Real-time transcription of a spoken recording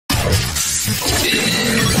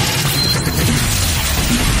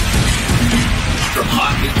From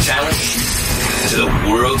hot new talent to the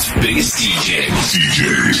world's biggest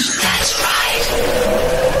DJs. That's right.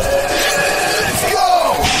 Let's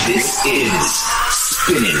go! This is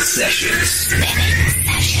Spinnin Sessions.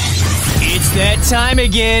 It's that time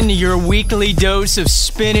again. Your weekly dose of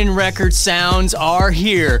spinning record sounds are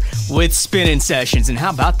here with Spinnin Sessions. And how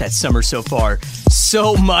about that summer so far?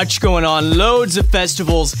 So much going on. Loads of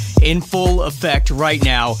festivals in full effect right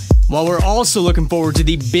now. While we're also looking forward to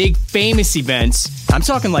the big famous events. I'm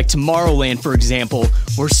talking like Tomorrowland, for example,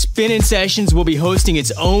 where Spinnin Sessions will be hosting its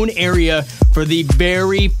own area for the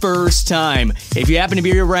very first time. If you happen to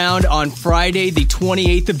be around on Friday, the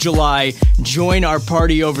 28th of July, join our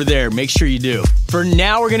party over there. Make sure you do. For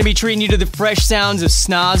now, we're going to be treating you to the fresh sounds of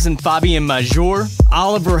Snavs and Fabian Mazur.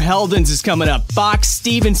 Oliver Heldens is coming up. Fox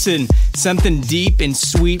Stevenson, something deep and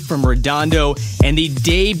sweet from Redondo, and the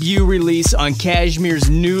debut release on Kashmir's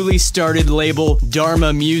newly started label,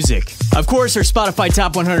 DHARMA Music. Of course, our Spotify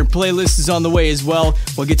Top 100 playlist is on the way as well.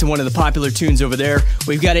 We'll get to one of the popular tunes over there.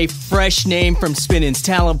 We've got a fresh name from Spinnin's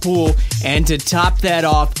Talentpool, and to top that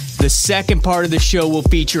off, the second part of the show will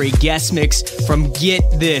feature a guest mix from, get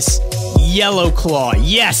this, Yellow Claw.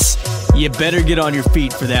 Yes! You better get on your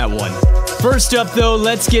feet for that one. First up, though,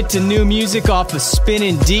 let's get to new music off of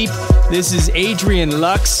Spinnin Deep. This is Adrian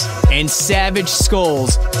Lux and Savage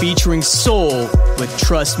Skulls featuring Soul with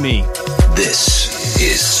Trust Me. This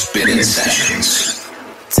is Spinnin Sessions.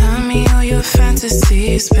 Tell me all your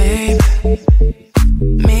fantasies, babe.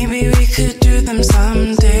 Maybe we could do them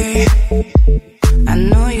someday. I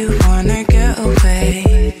know you wanna get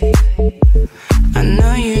away. I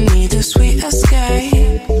know you need a sweet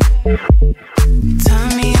escape. Tell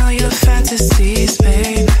me all your fantasies,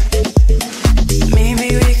 babe.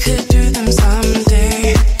 Maybe we could do them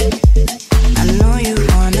someday. I know you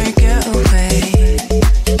wanna get away.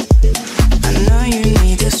 I know you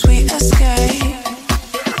need a sweet escape.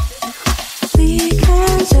 We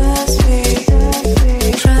can just be,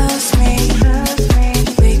 trust me.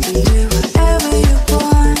 We can do whatever you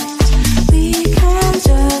want. We can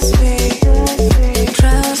just be,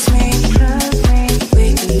 trust me.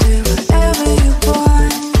 We can do whatever you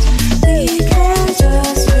want. We can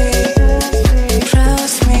just be,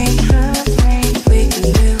 trust me. We can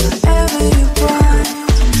do whatever you want.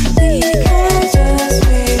 We can just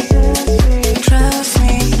be, trust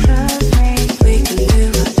me. We can do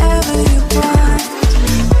whatever you want.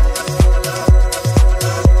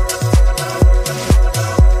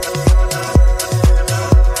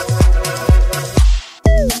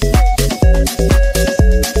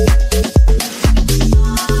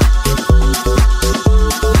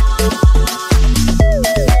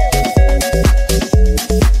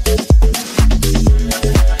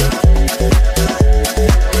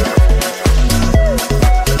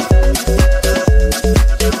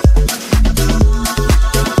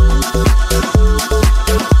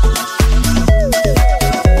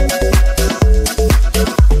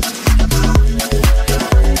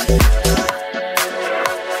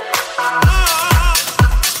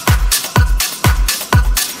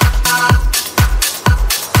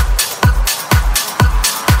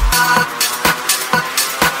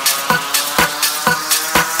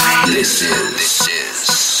 This is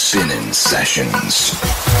Spinnin Sessions.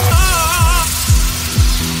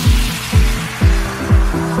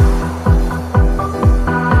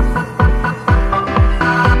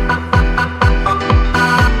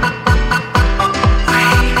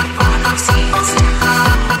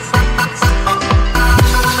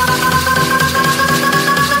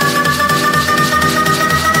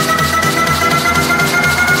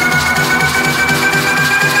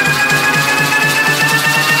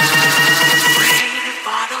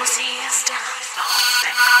 Bottles, he is down.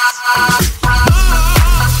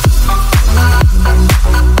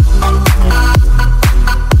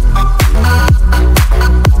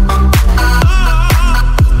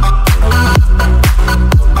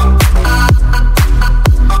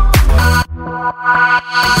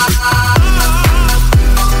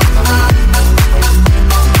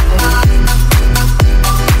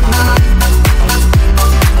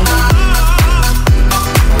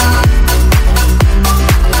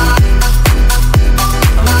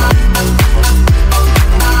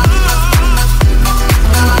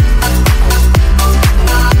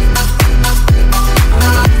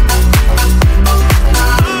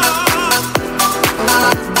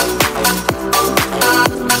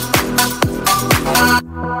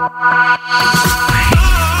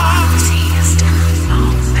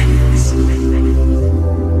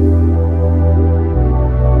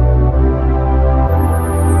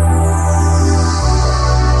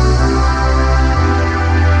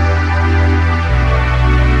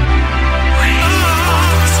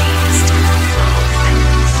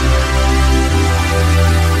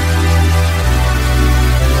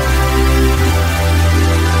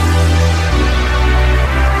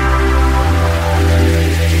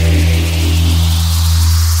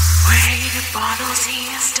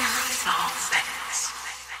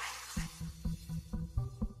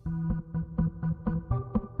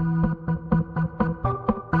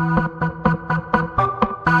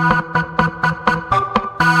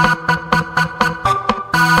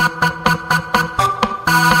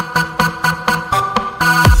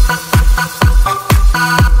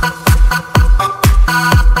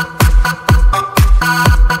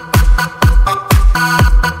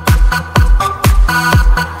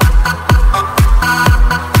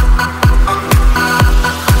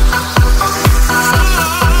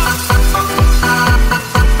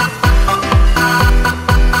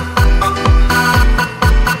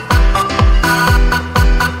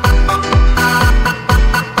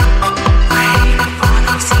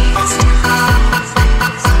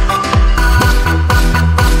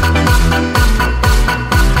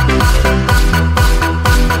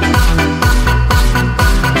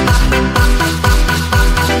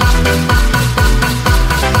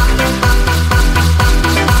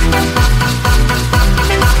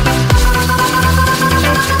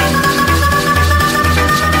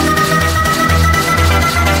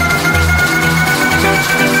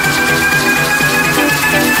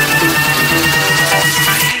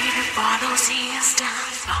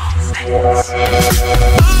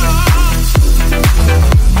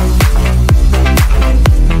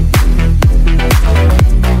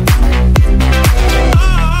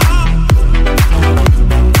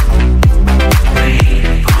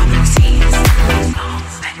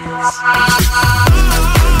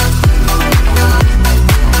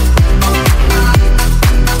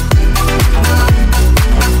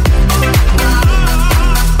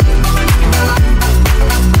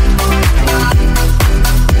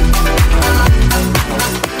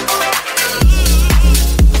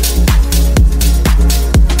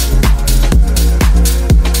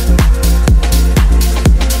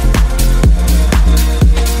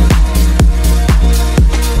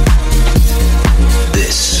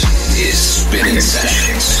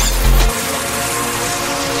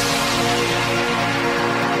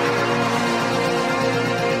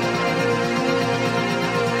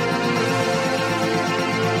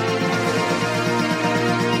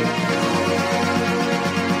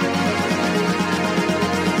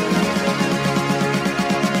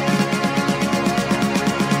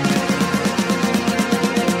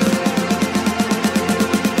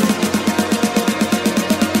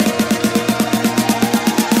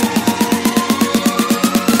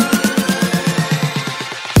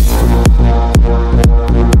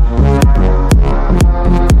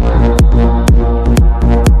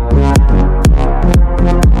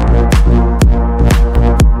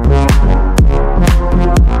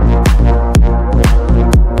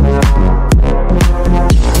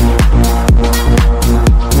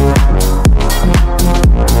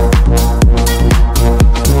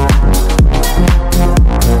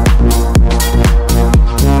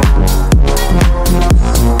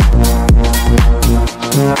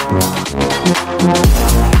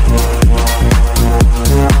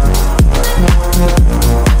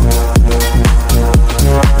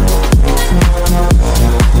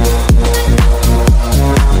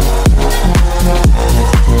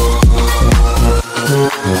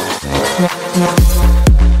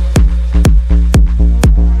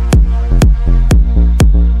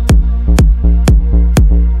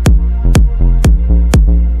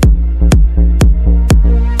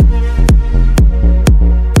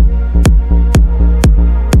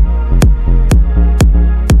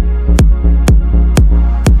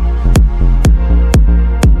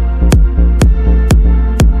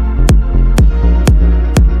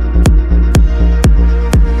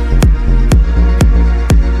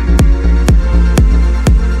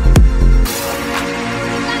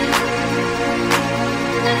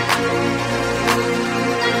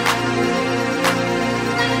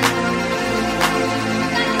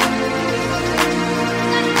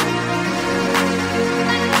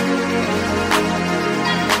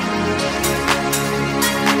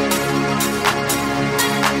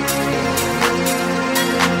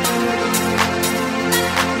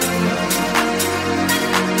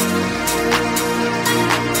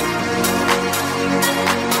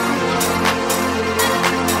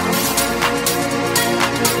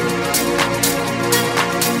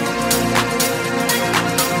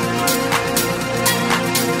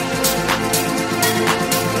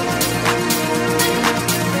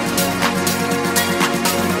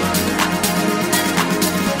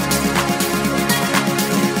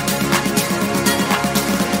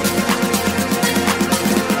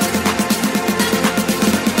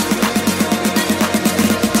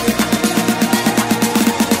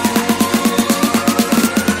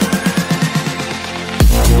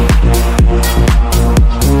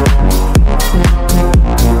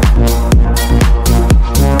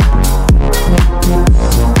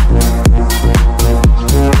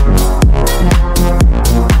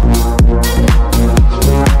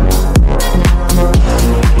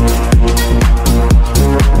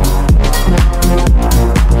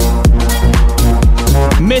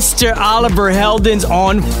 Mr. Oliver Heldens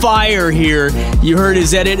on fire here. You heard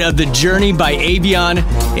his edit of The Journey by Aevion.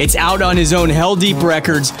 It's out on his own HELDEEP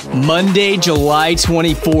Records Monday, July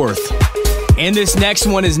 24th. And this next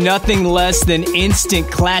one is nothing less than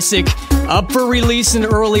instant classic. Up for release in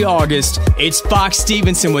early August, it's Fox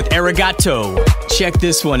Stevenson with Arigatou. Check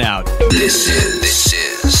this one out. This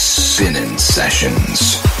is Spinnin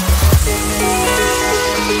Sessions.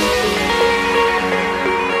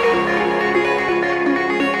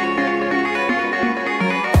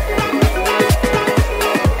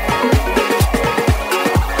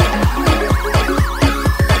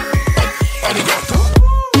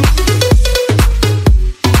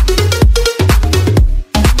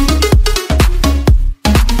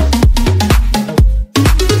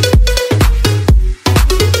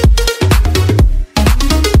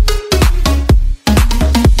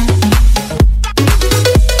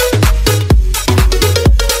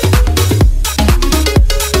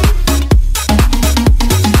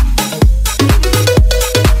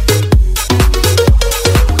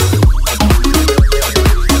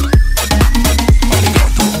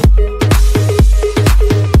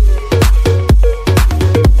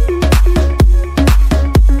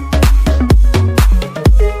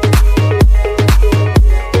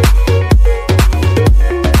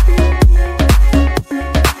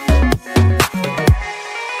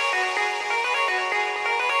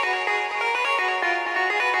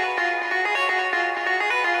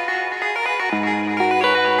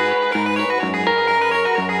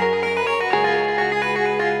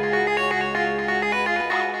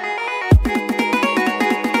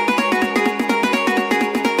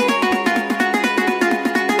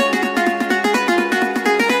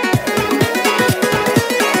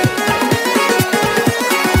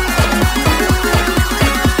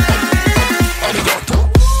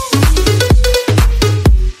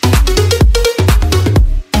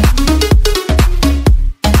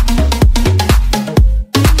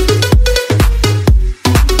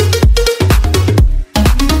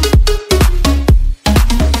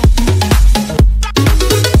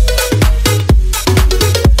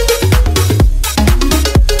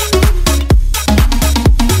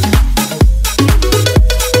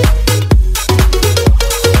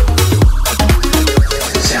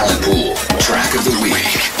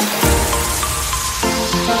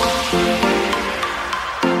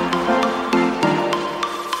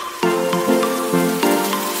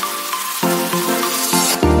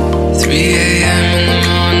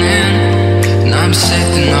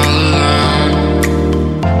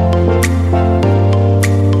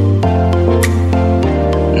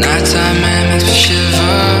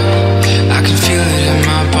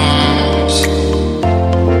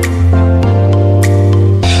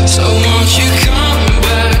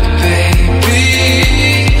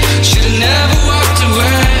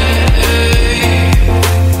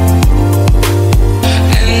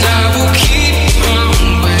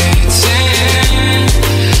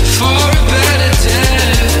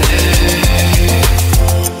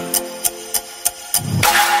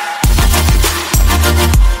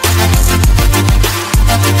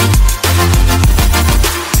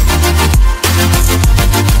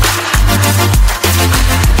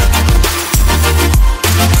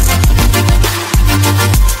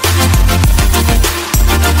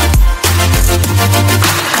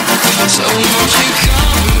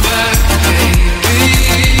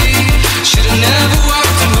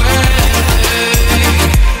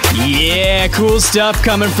 stuff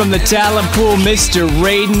coming from the Talentpool, Mr.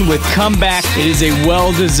 RADEN with Comeback. It is a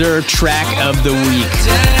well-deserved track of the week.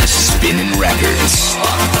 Spinnin Records.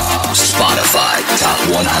 Spotify Top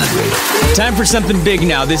 100. Time for something big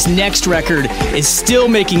now. This next record is still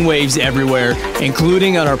making waves everywhere,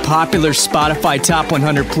 including on our popular Spotify Top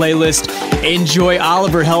 100 playlist. Enjoy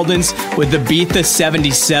Oliver Heldens with Ibiza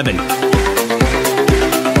 77.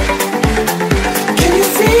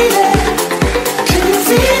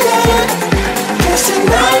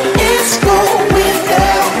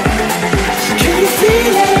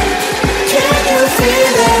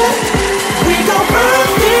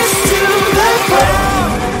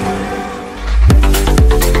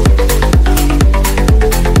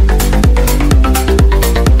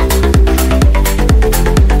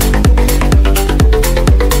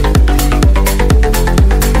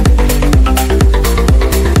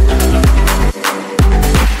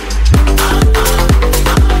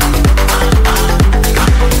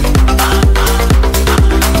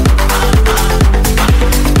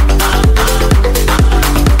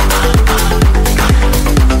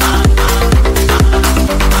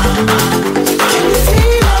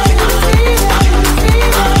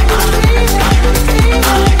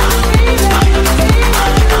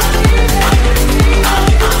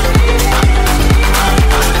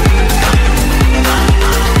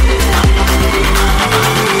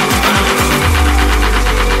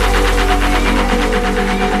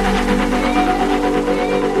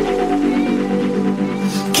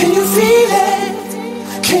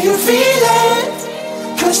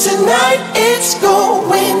 Tonight it's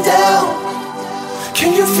going down.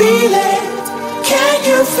 Can you feel it? Can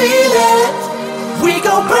you feel it? We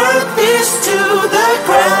gon' burn this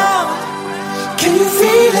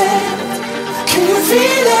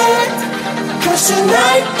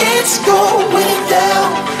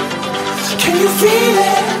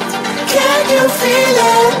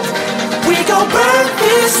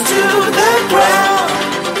to the ground.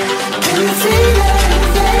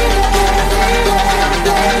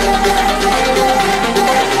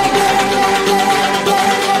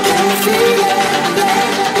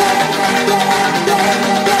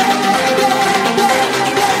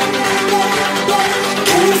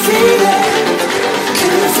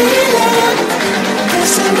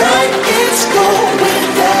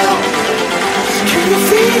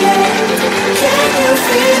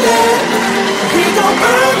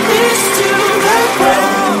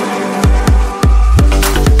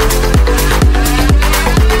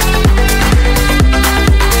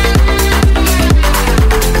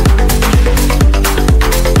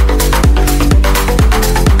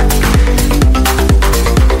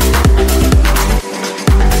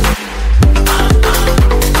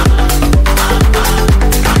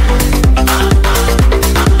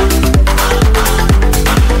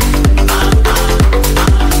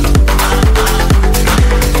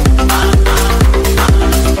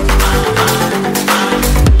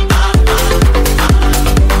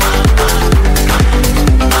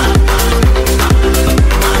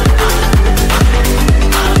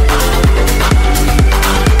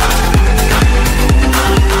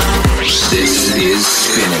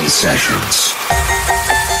 Sessions.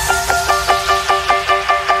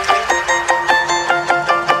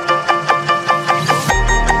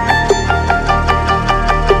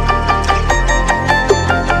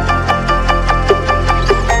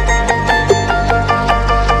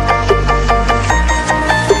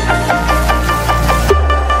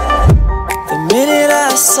 The minute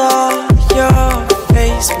I saw your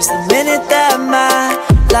face was the minute that my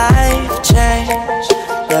life changed.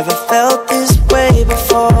 Never felt this way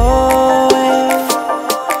before.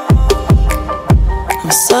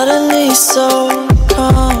 I'm suddenly so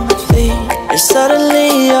complete. You're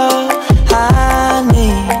suddenly all I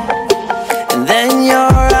need, and then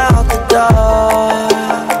you're out the door.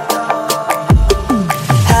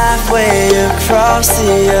 Halfway across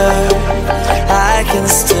the earth, I can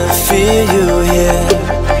still feel you here.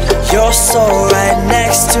 Your soul right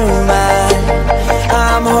next to mine,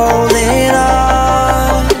 I'm holding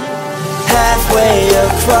on. Halfway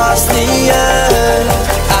across the earth,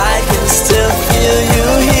 I can still feel you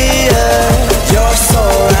here. Your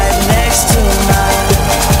soul right next to mine,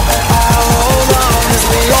 I'll hold on, 'cause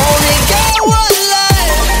we only got one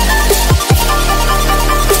life.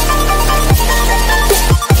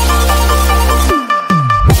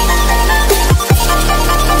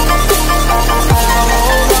 I'll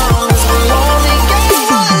hold on, 'cause we only got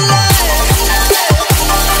one life.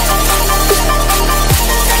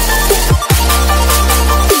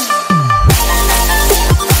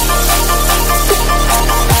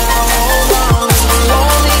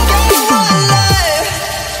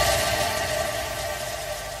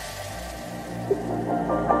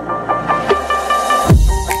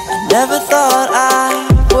 Never thought I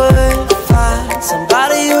would find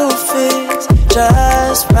somebody who fits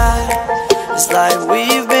just right. It's like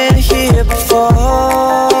we've been here before.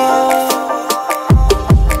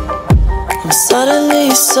 I'm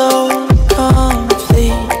suddenly so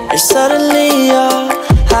complete. You're suddenly all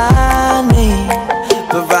I need.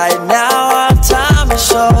 But right now our time is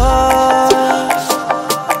short.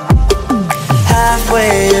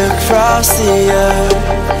 Halfway across the earth,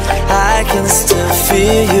 I can still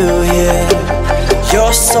feel you here.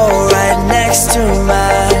 Your soul right next to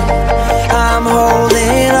mine, I'm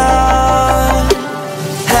holding on.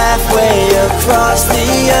 Halfway across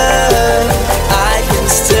the earth, I can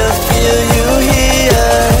still feel you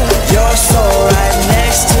here. Your soul right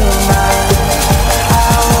next to mine,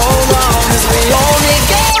 I'll hold on, 'cause we only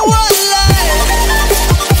got one life.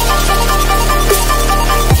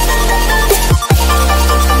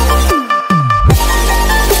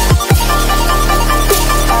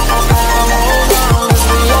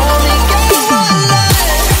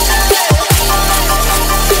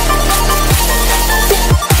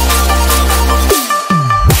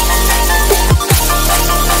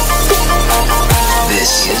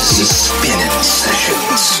 This is Spinnin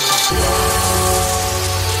Sessions.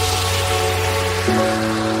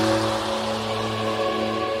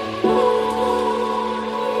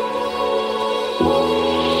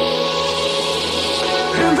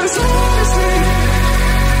 And there's honesty,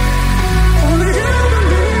 only you and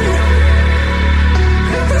me.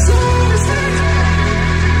 And there's honesty,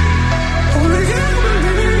 only you and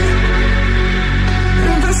me.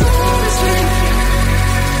 And there's honesty,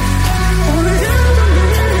 only you and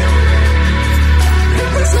me. And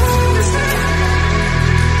there's honesty,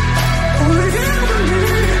 only you and me.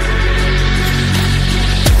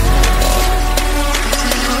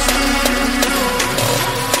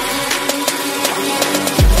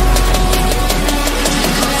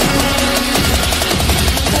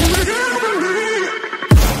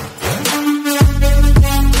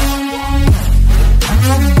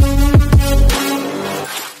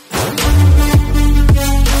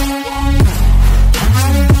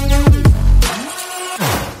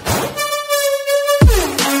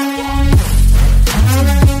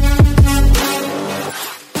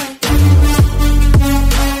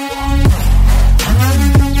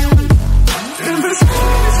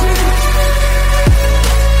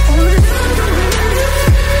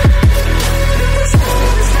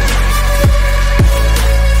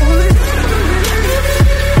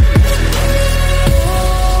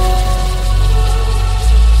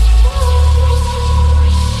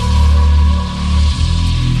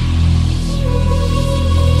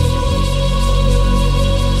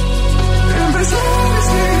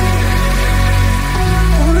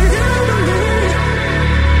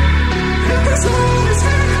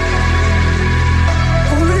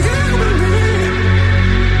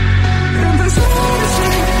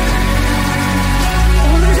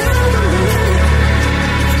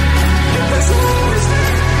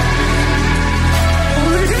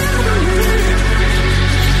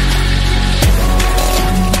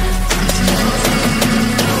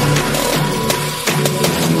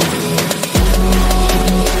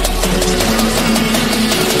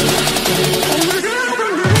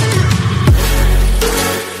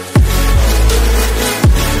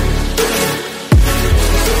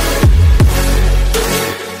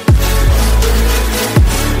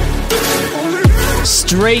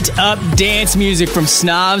 Straight up dance music from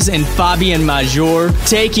Snavs and Fabian Mazur,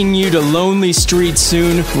 taking you to Lonely Street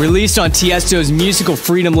soon, released on Tiesto's Musical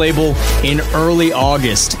Freedom label in early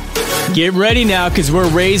August. Get ready now, because we're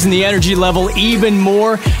raising the energy level even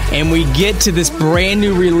more, and we get to this brand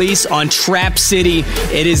new release on Trap City.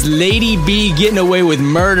 It is Lady B getting away with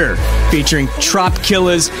murder, featuring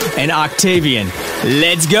TropKillaz and Oktavian.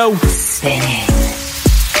 Let's go! Spinnin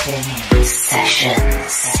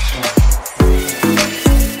Sessions.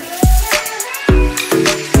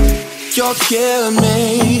 You're killing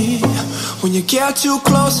me. When you get too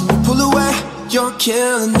close and you pull away, you're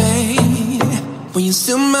killing me. When you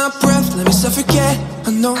steal my breath, let me suffocate.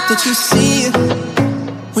 I know that you see it.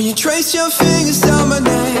 When you trace your fingers down my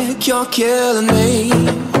neck, you're killing me.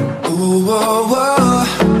 Ooh, oh, oh.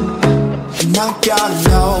 And I gotta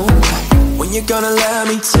know when you're gonna let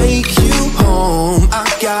me take you home. I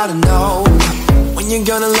gotta know when you're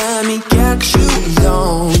gonna let me get you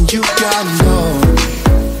alone. You gotta know.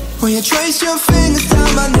 When you trace your fingers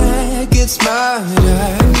down my neck, it's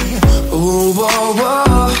murder. Ooh, whoa,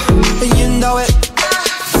 whoa, and you know it.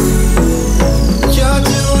 You're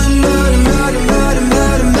doing murder, murder, murder,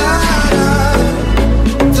 murder, murder.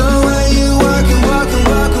 The way you workin', workin',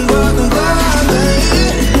 workin', workin',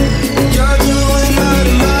 workin'. You're doing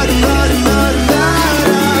murder, murder, murder.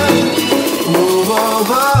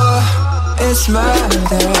 It's murder.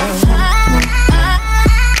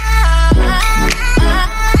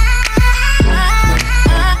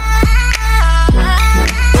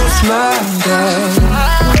 It's murder.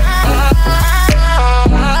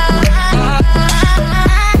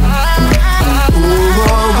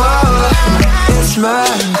 It's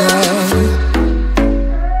murder.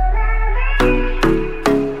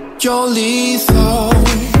 You're lethal.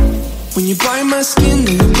 When you bite my skin and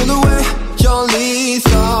you pull away, you're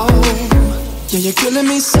lethal. Yeah, you're killing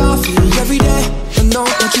me softly every day. I know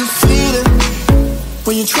that you feel it.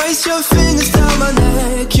 When you trace your fingers down my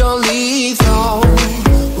neck, you're lethal.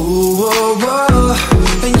 Ooh, whoa, whoa,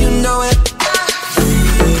 and you know it.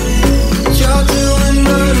 You're doing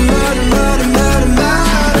murder, murder, murder, murder,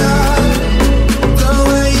 murder. The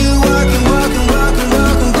way you walking, walking, walking,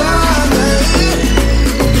 walking by me.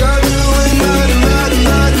 You're doing murder, murder,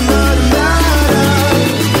 murder, murder, murder.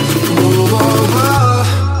 Whoa, whoa,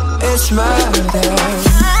 whoa, it's murder.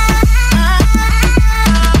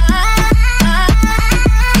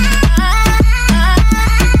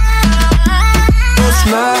 It's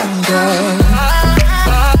murder.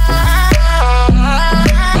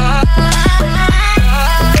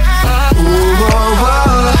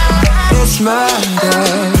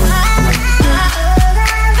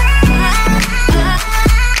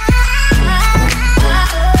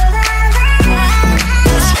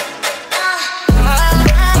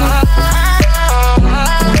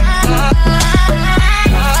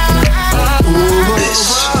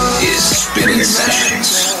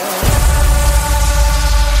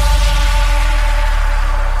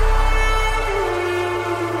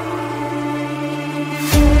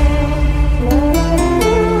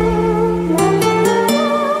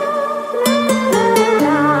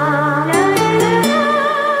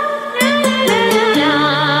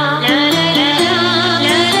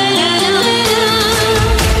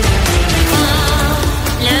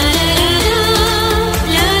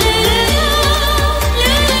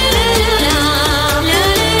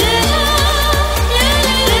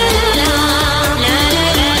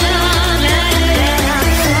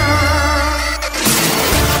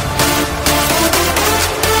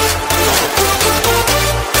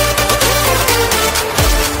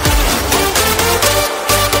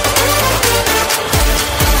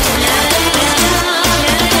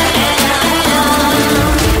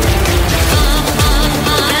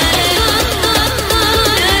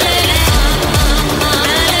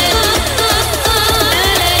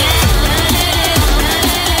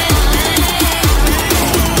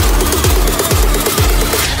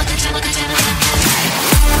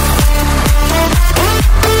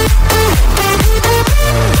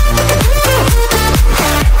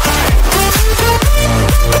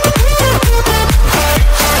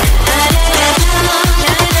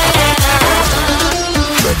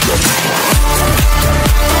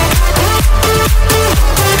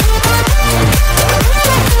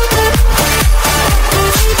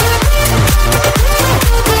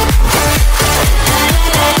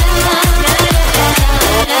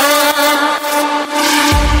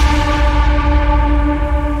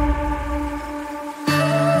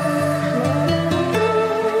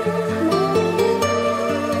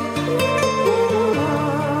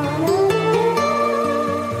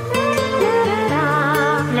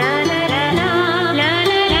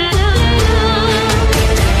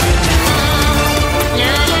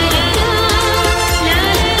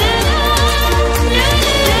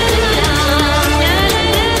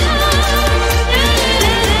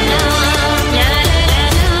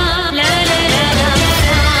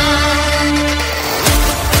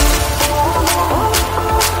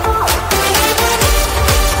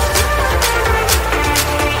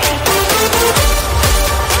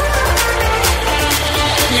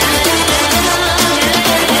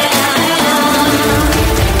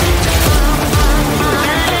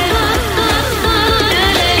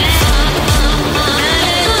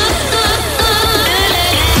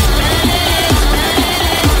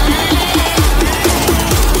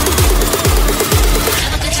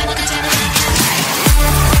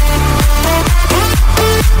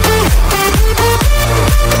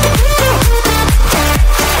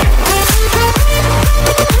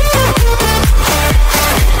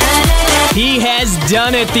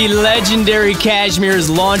 done it. The legendary KSHMR has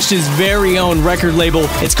launched his very own record label.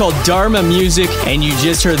 It's called DHARMA Music, and you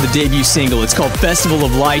just heard the debut single. It's called Festival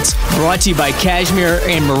of Lights, brought to you by KSHMR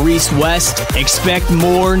and Maurice West. Expect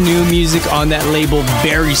more new music on that label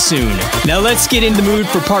very soon. Now let's get in the mood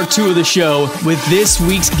for part 2 of the show with this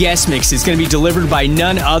week's guest mix. It's going to be delivered by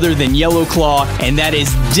none other than Yellow Claw, and that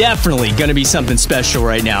is definitely going to be something special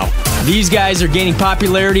right now. These guys are gaining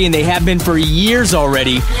popularity, and they have been for years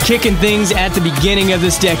already, kicking things at the beginning of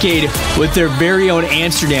this decade with their very own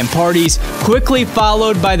Amsterdam parties, quickly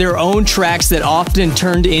followed by their own tracks that often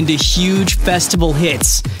turned into huge festival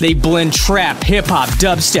hits. They blend trap, hip-hop,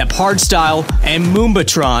 dubstep, hardstyle, and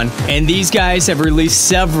Moombatron, and these guys have released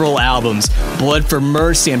several albums. Blood for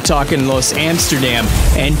Mercy, I'm talking Los Amsterdam,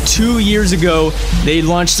 and 2 years ago, they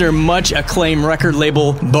launched their much acclaimed record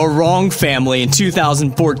label, BARONG Family, in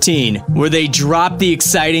 2014, where they dropped the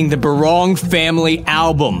exciting The BARONG Family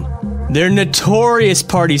album. They're notorious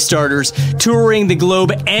party starters, touring the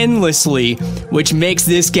globe endlessly, which makes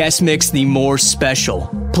this guest mix the more special.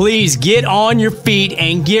 Please get on your feet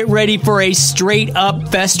and get ready for a straight-up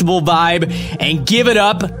festival vibe, and give it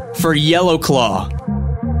up for Yellow Claw.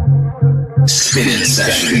 Spinnin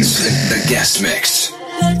Sessions, the guest mix.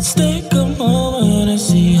 Let's take a moment and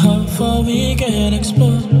see how far we can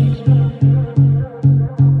explore.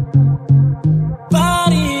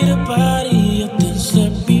 Body to body, just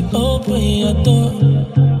let me open your door.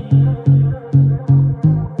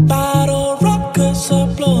 Bottle rockets are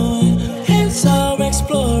blowing, hands are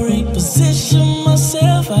exploring. Position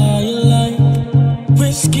myself how you like.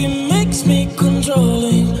 Whiskey makes me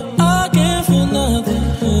controlling. I'll give you nothing.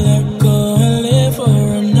 Let go and live for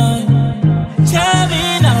a night. Tell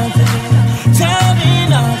me nothing. Tell me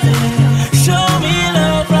nothing. Show me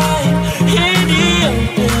love right in the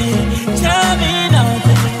open. Tell me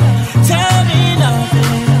nothing. Tell me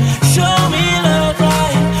nothing. Show me love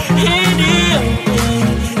right in the open.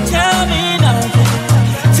 Tell me nothing.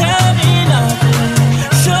 Tell me nothing.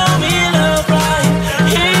 Show me love right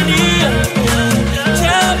in the open.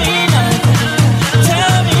 Tell me nothing.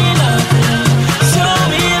 Tell me nothing. Show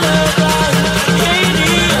me love right in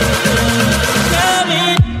the open. Tell me.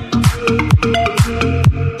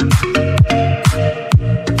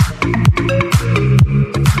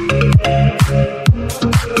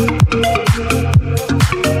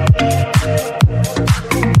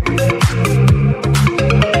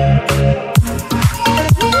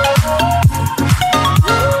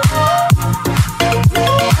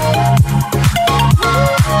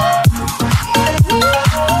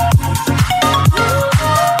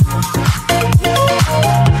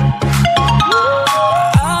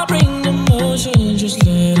 I'll bring the motion, just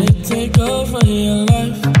let it take over your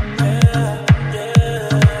life.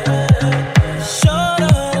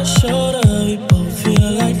 Shoulder to shoulder, we both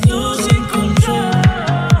feel like losing control.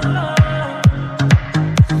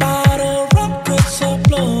 Bottle rockets are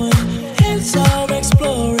blowing, hands are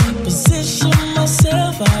exploring. Position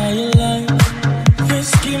myself how you like.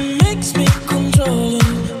 Whiskey makes me controlling.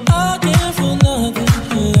 I'll give you nothing.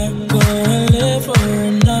 Let go and live for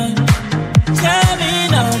a night. Tell me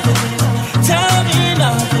nothing. Tell me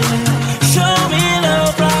nothing. Show me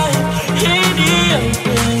love right in the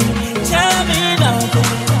open. Tell me nothing.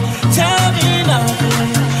 Tell me nothing.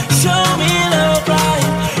 Show me love right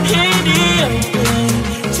in the open.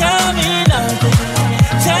 Tell me nothing.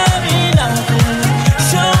 Tell me nothing.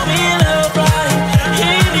 Show me love right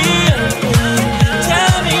in the open.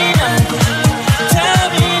 Tell me nothing. Tell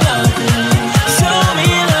me nothing. Show me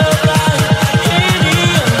love right in the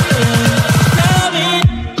open. Tell me.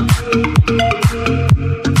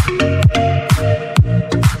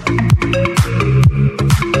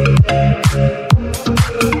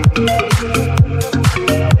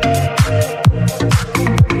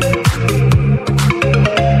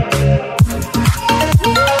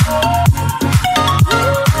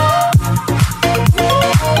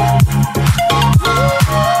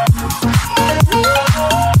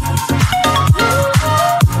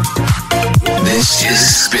 This is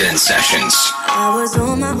Spinnin Sessions. I was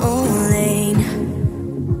on my own lane,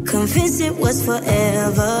 convinced it was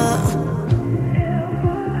forever.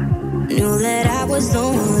 Knew that I was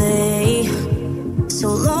lonely, so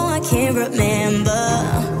long I can't remember.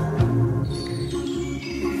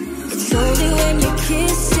 It's only when you're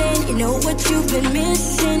kissing, you know what you've been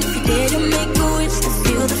missing. If you didn't make a wish to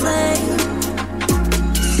feel the flame,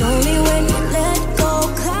 it's only when you let go,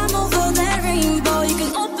 climb over that rainbow, you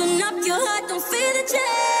can open up your heart, don't feel the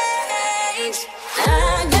change. I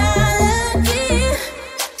got lucky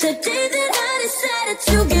the day that I decided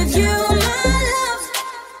to give you my love.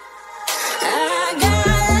 I got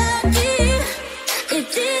lucky, it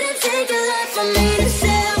didn't take a lot for me to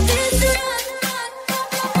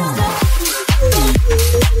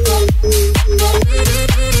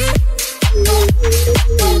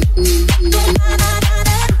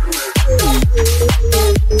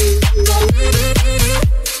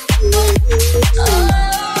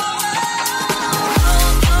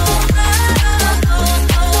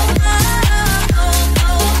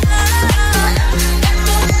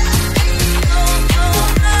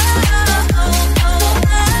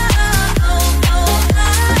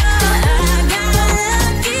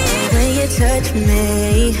with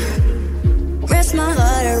me. Rest my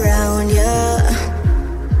heart around ya.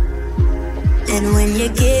 And when you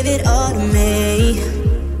give it all to me,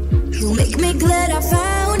 you make me glad I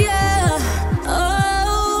found ya.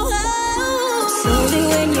 Oh, slowly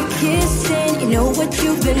when you're kissing, you know what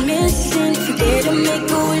you've been missing. If you dare to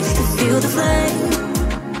make a wish to feel the flame,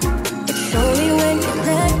 it's only when you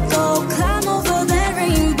let go, climb over that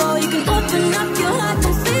rainbow, you can open up your heart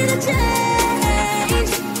and feel the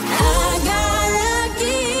change. I got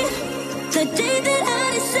lucky the day that I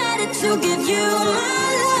decided to give you my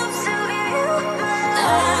love. I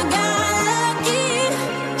got lucky,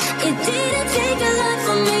 it didn't take a lot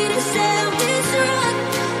for me to sail this rock.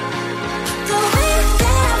 The way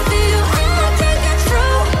that I feel, I can't get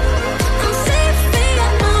through. I'm safe in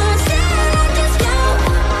your arms, yeah, I just know.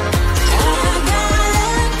 I got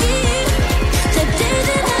lucky the day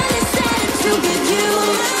that I decided to give you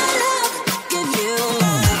my love, give you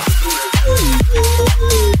my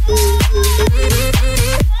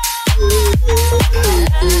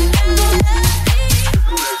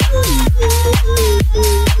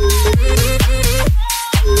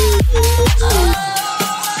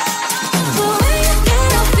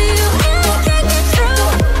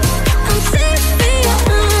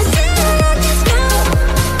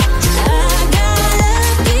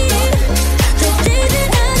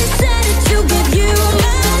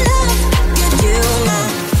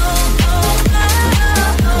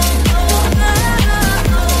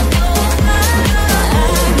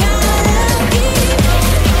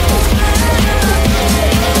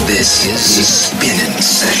This is the Spinnin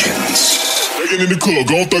Sessions. In the car,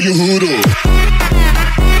 go throw your hood up.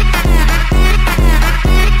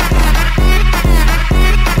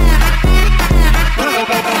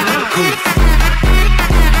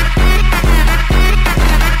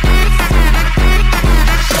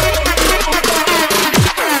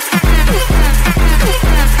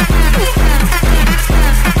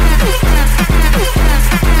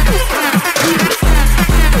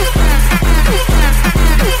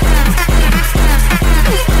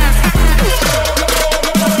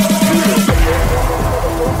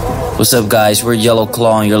 What's up, guys? We're Yellow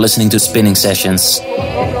Claw and you're listening to Spinnin Sessions.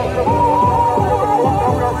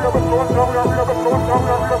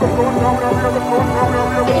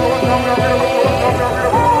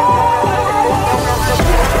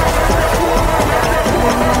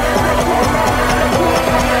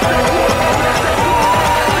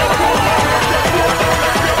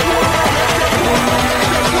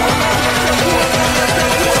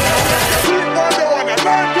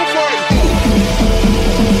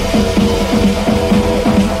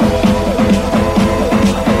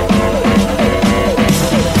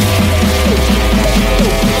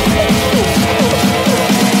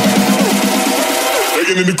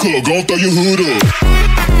 In the car, go throw your hood up.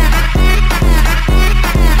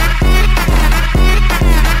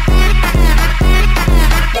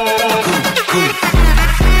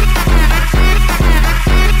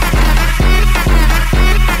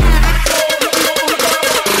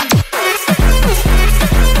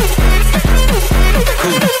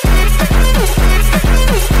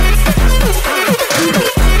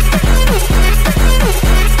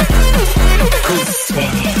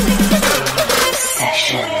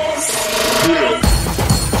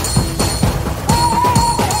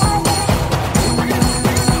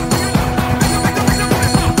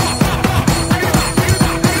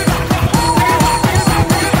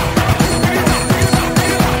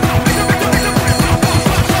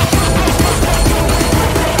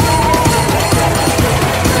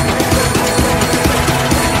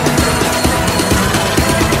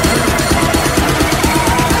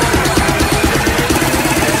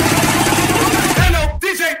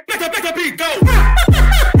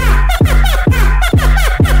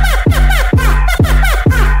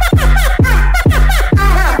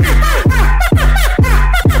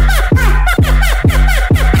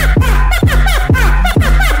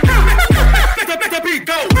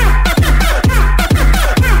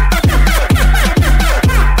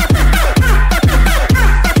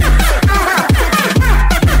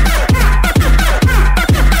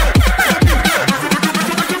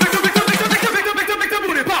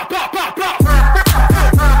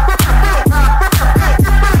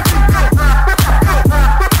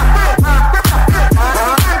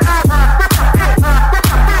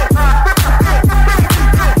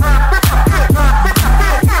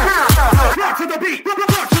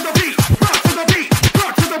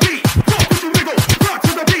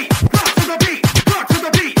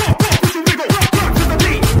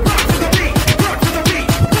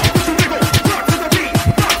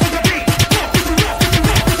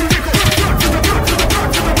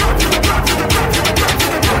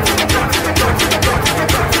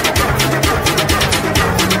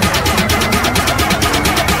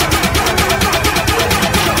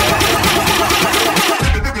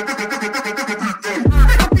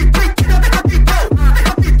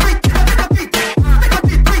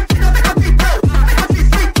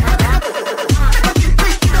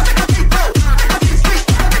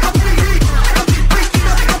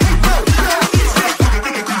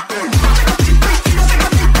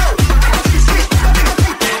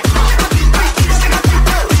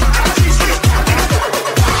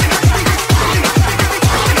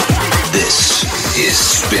 is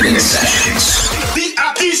Spinnin Sessions.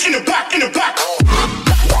 VIPs in the back, in the back.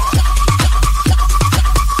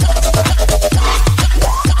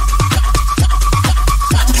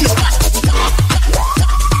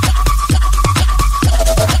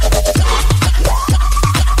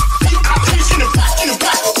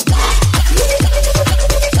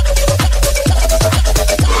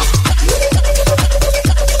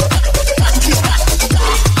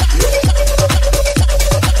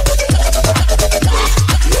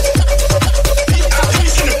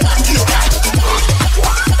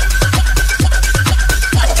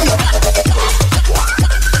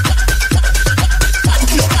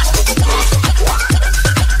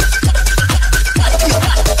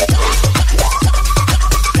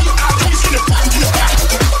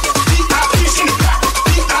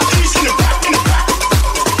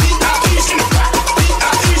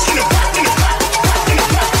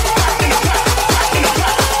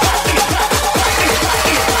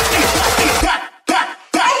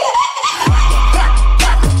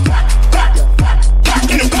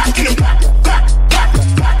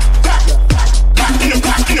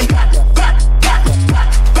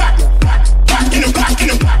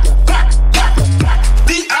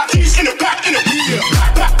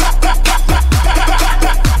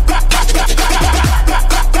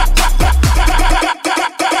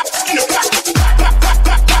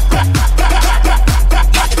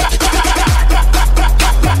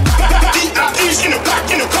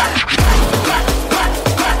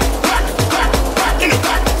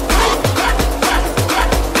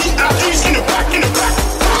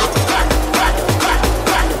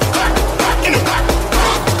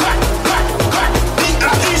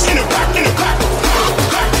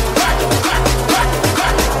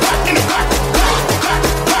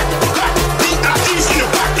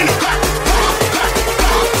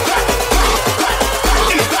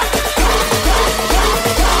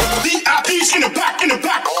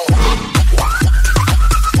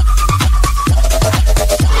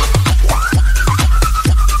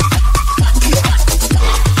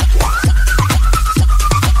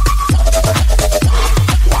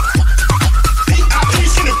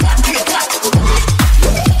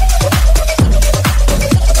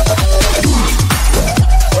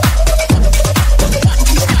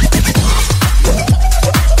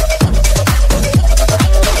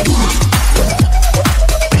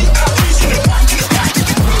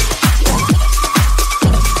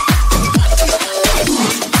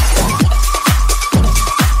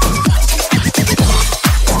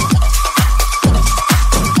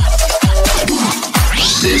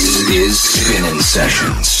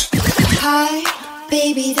 Sessions. Hi,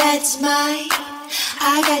 baby, that's mine.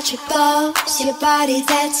 I got your balls, your body,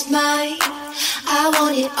 that's mine. I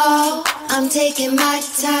want it all, I'm taking my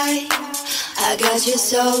time. I got your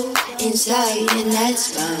soul inside, and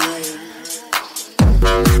that's fine.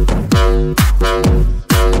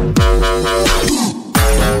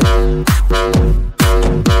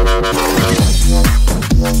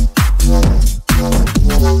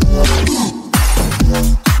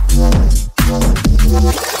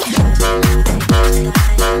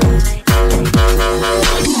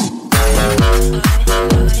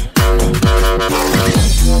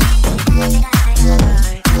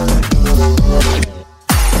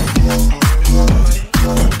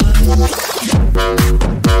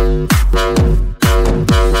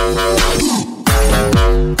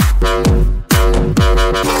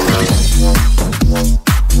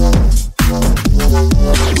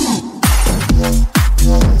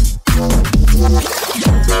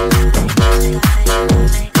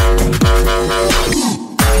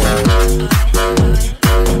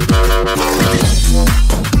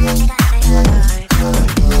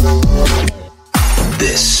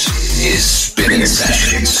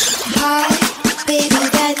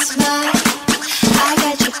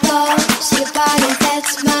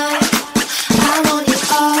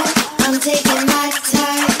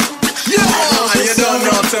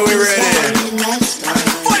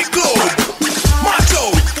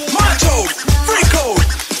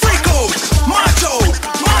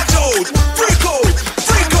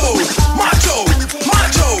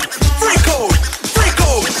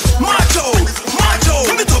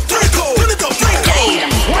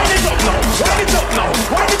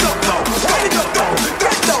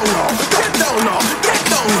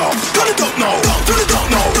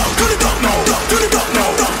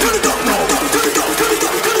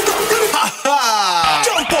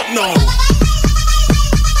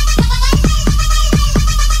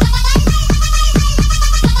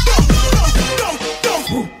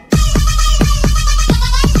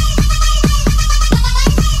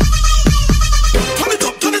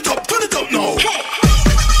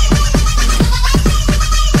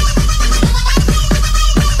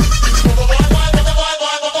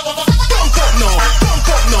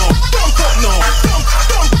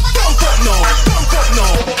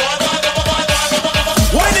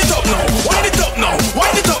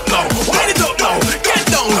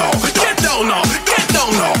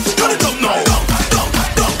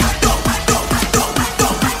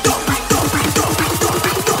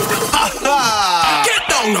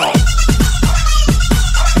 down now.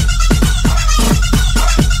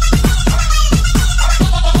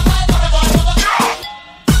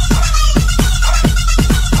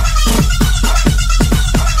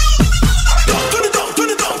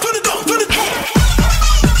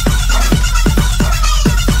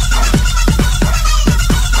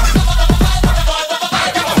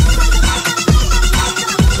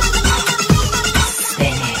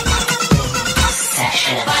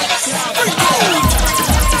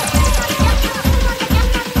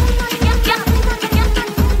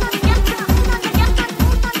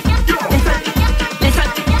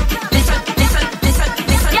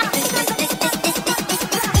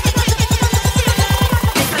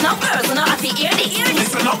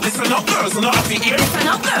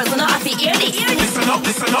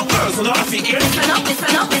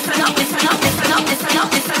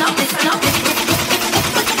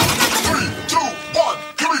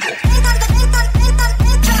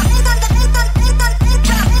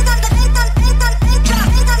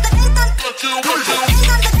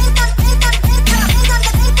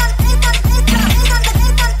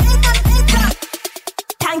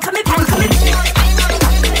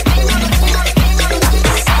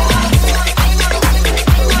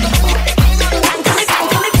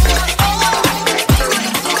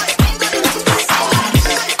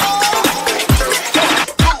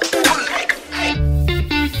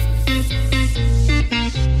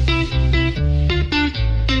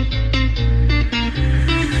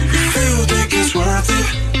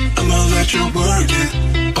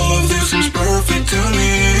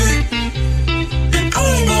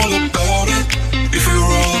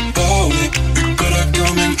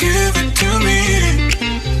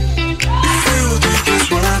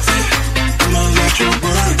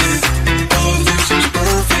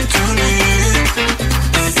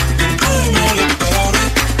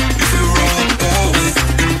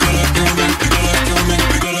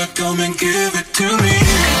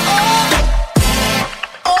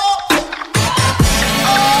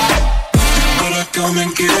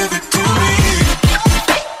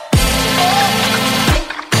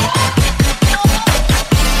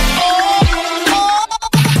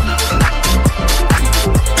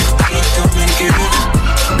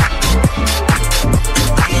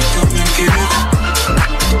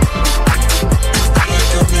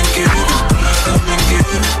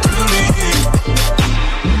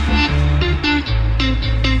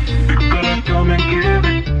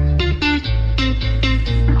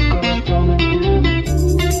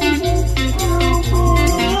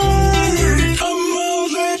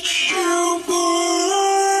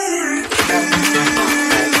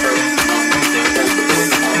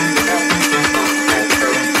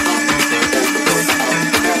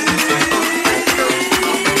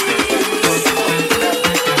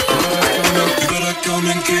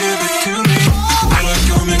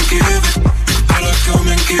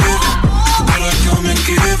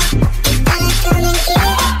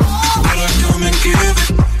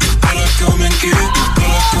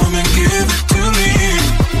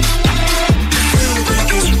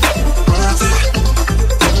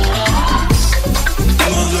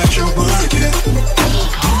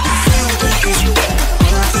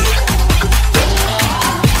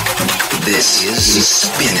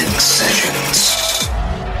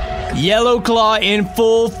 Claw in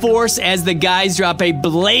full force as the guys drop a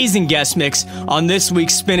blazing guest mix on this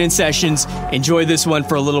week's Spinnin' Sessions. Enjoy this one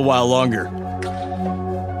for a little while longer.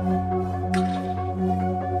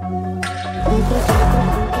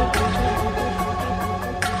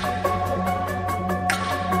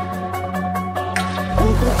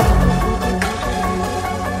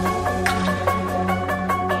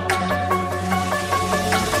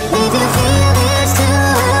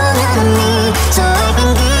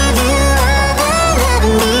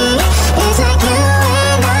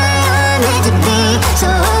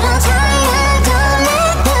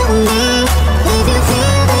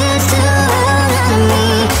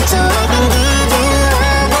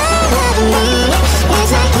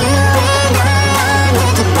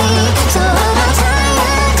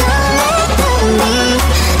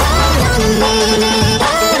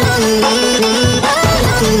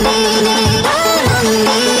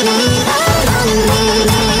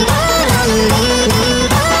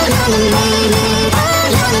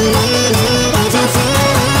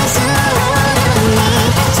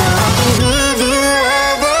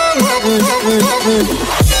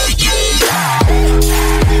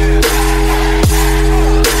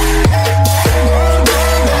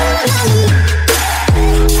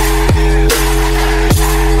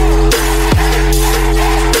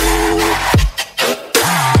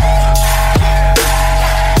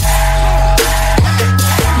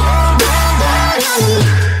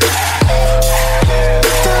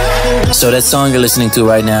 So that song you're listening to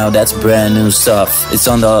right now, that's brand new stuff. It's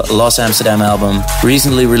on the Los Amsterdam album.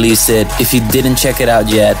 Recently released it. If you didn't check it out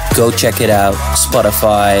yet, go check it out.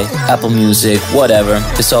 Spotify, Apple Music, whatever.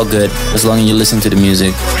 It's all good as long as you listen to the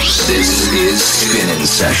music. This is Spinnin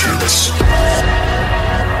Sessions.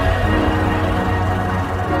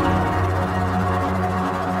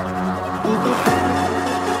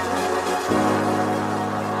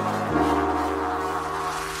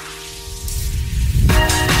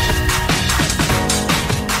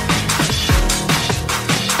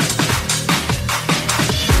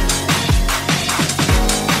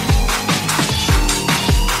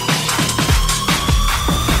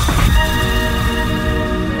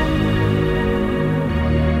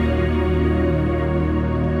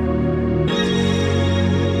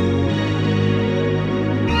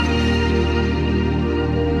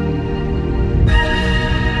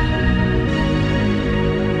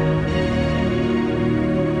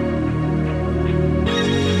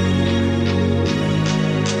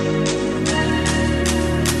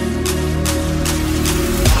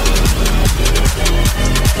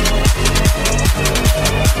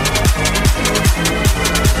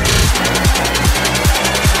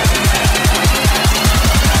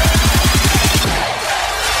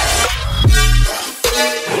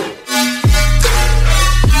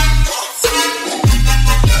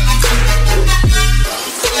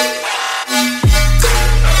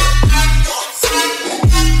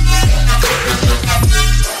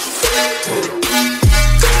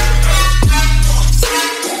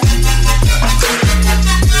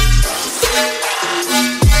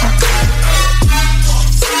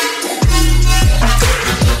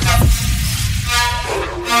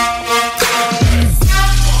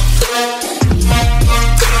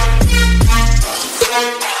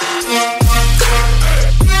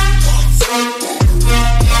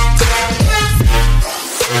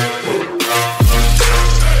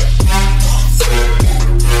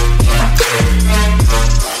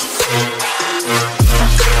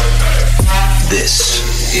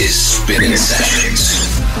 Spinnin Sessions.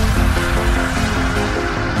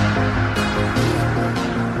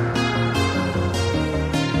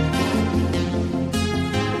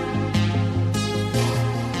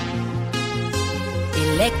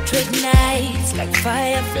 Electric nights like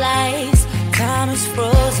fireflies, time is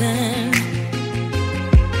frozen.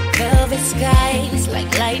 Velvet skies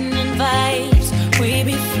like lightning vibes, we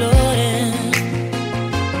be floating.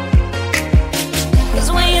 Cause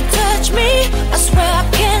when you touch me, I swear I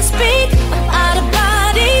can't speak. I'm out of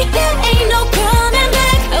body, there ain't no coming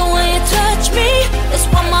back. And when you touch me, that's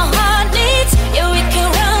what my heart needs. Yeah, we can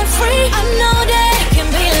run free. I know that it can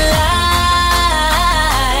be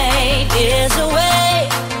light years away.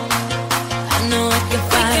 I know it can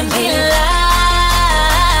find me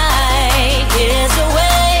light years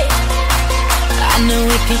away. I know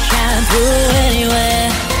we can shine through anywhere,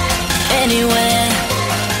 anywhere,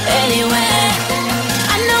 anywhere.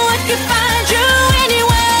 I know I can find you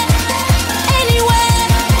anywhere, anywhere,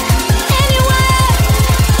 anywhere.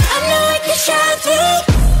 I know I can shine through.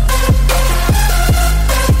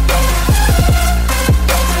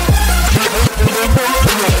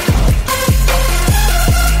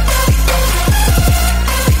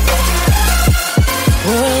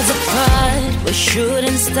 Worlds apart, we're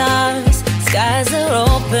shooting stars. Skies are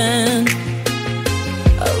open.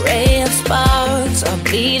 A ray of sparks, our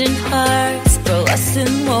beating hearts throw us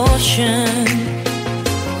in motion.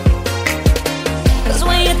 Cause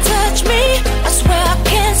when you touch me, I swear I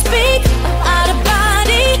can't speak. I'm out of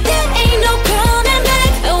body, there ain't no coming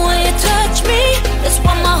back. And when you touch me, that's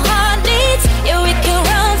what my heart needs. Yeah, we can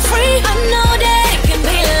run free. I know that it can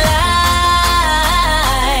be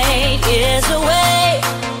light years away.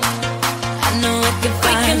 I know it can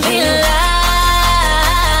find me light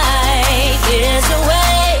years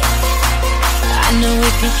away. I know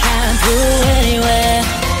we can shine through anywhere,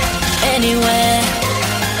 anywhere,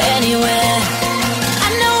 anywhere. I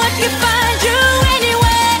know I can find you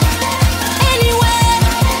anywhere, anywhere,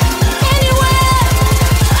 anywhere.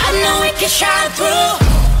 I know we can shine through.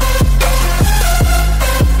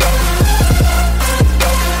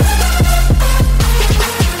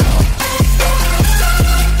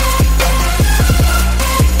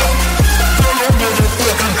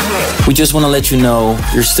 We just want to let you know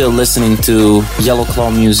you're still listening to Yellow Claw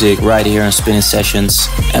music right here on Spinnin Sessions,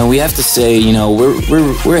 and we have to say, you know,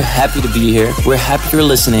 we're happy to be here. We're happy you're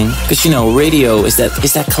listening, because you know, radio is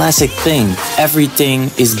that classic thing.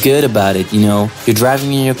 Everything is good about it. You know, you're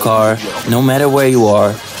driving in your car, no matter where you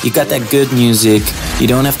are, You got that good music. You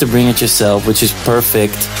don't have to bring it yourself, which is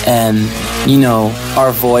perfect. And, you know,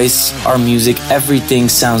 our voice, our music, everything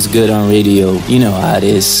sounds good on radio. You know how it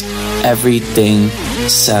is. Everything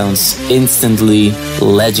sounds instantly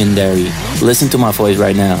legendary. Listen to my voice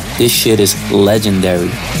right now. This shit is legendary.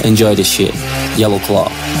 Enjoy this shit. Yellow Claw.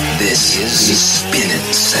 This is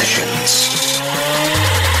Spinnin Sessions.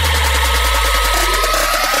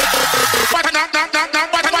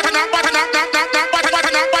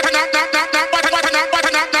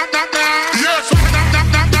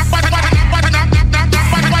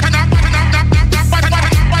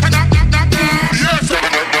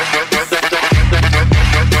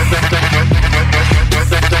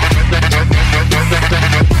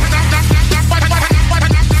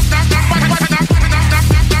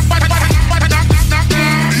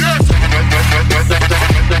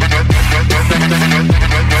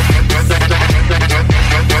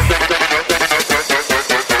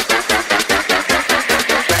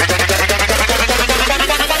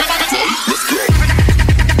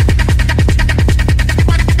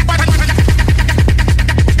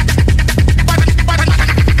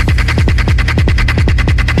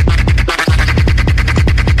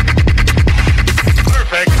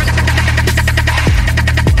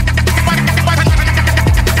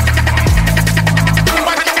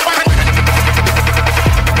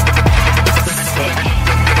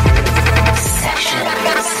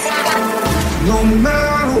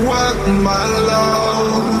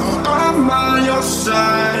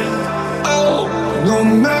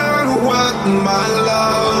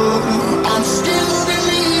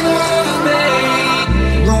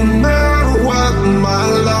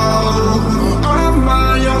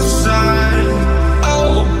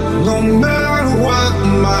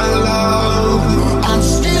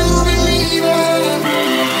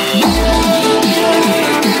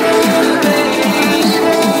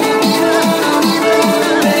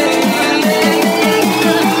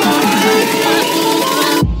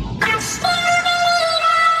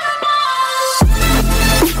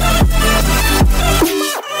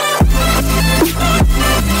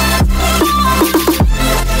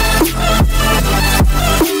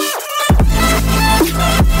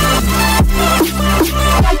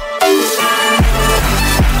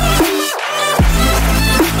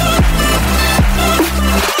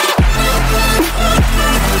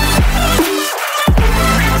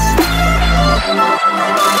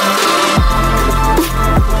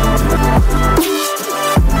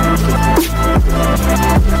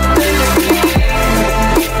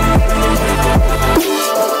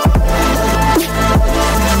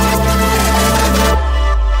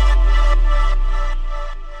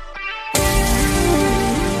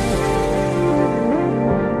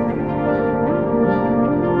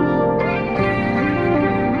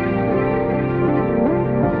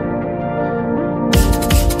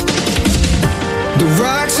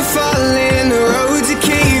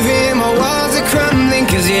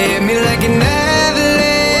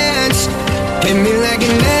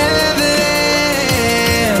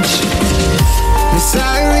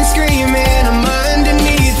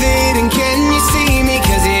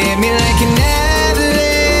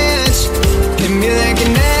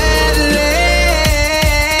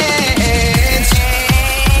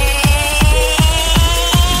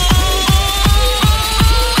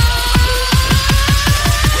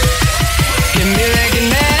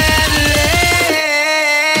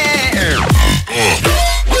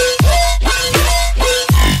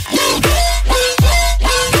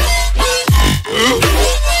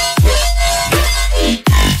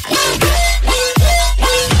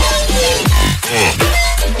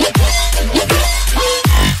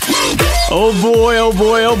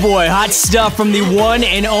 Hot stuff from the one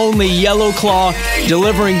and only Yellow Claw,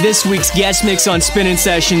 delivering this week's guest mix on Spinnin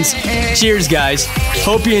Sessions. Cheers, guys.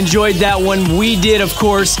 Hope you enjoyed that one. We did, of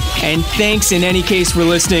course. And thanks in any case for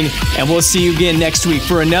listening. And we'll see you again next week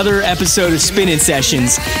for another episode of Spinnin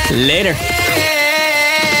Sessions. Later.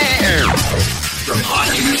 From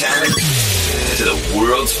hockey talent to the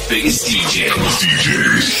world's biggest DJs.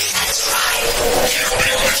 That's right.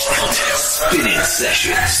 Spinnin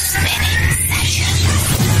Sessions.